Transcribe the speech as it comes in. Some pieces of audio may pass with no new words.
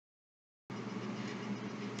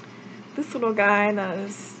This little guy that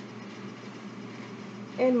is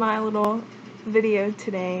in my little video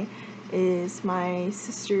today is my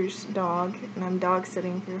sister's dog, and I'm dog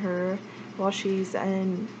sitting for her while she's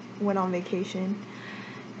went on vacation,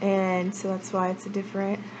 and so that's why it's a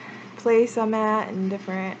different place I'm at and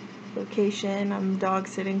different location. I'm dog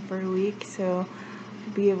sitting for a week, so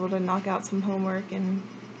I'll be able to knock out some homework and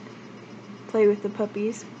play with the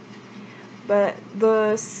puppies. But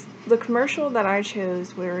the commercial that I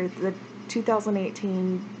chose were the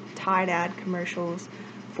 2018 Tide ad commercials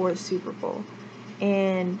for the Super Bowl,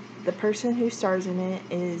 and the person who stars in it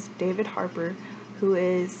is David Harbour, who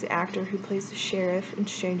is the actor who plays the sheriff in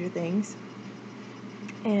Stranger Things,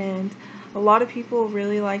 and a lot of people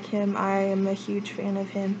really like him. I am a huge fan of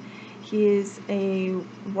him. He is a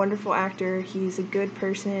wonderful actor. He's a good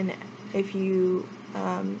person. If you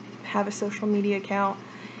have a social media account,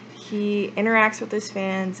 he interacts with his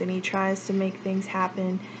fans and he tries to make things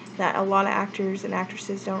happen that a lot of actors and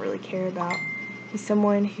actresses don't really care about. He's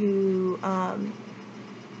someone who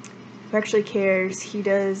actually cares. He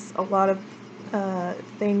does a lot of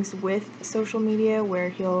things with social media where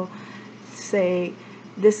he'll say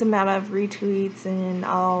this amount of retweets and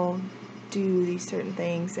I'll do these certain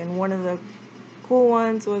things. And one of the cool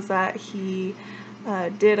ones was that he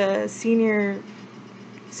did a senior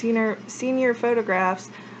photographs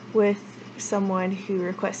with someone who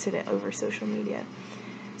requested it over social media.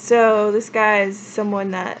 So this guy is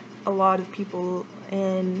someone that a lot of people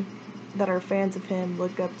that are fans of him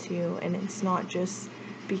look up to, and it's not just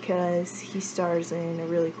because he stars in a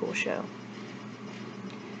really cool show.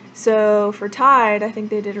 So for Tide, I think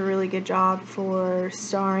they did a really good job for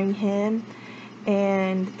starring him,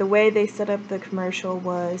 and the way they set up the commercial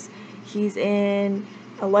was he's in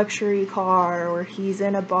a luxury car or he's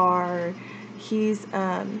in a bar. He's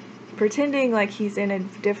pretending like he's in a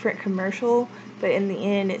different commercial, but in the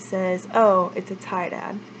end it says, oh, it's a Tide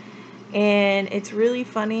ad. And it's really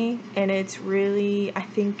funny, and it's really, I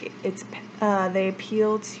think it's they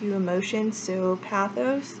appeal to emotions, so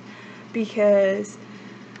pathos, because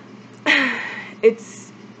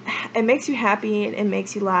it makes you happy and it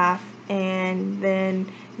makes you laugh, and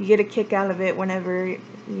then you get a kick out of it whenever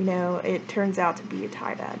it turns out to be a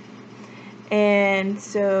Tide ad. And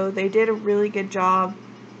so they did a really good job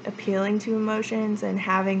appealing to emotions and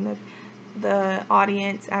having the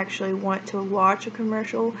audience actually want to watch a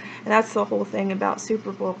commercial. And that's the whole thing about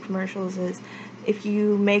Super Bowl commercials, is if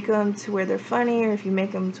you make them to where they're funny, or if you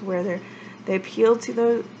make them to where they appeal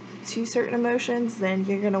to certain emotions, then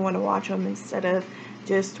you're going to want to watch them instead of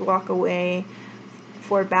just walk away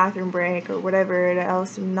for a bathroom break or whatever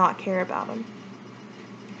else and not care about them.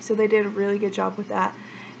 So they did a really good job with that,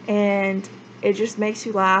 and it just makes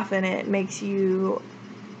you laugh and it makes you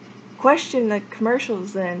question the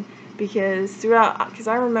commercials then, because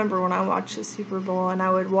I remember when I watched the Super Bowl and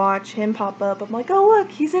I would watch him pop up, I'm like, oh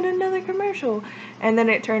look, he's in another commercial, and then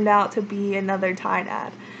it turned out to be another Tide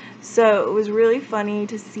ad. So it was really funny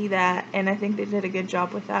to see that, and I think they did a good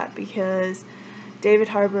job with that, because David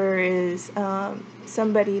Harbour is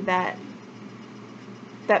somebody that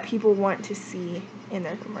people want to see in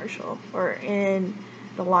their commercial, or in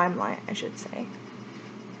the limelight, I should say.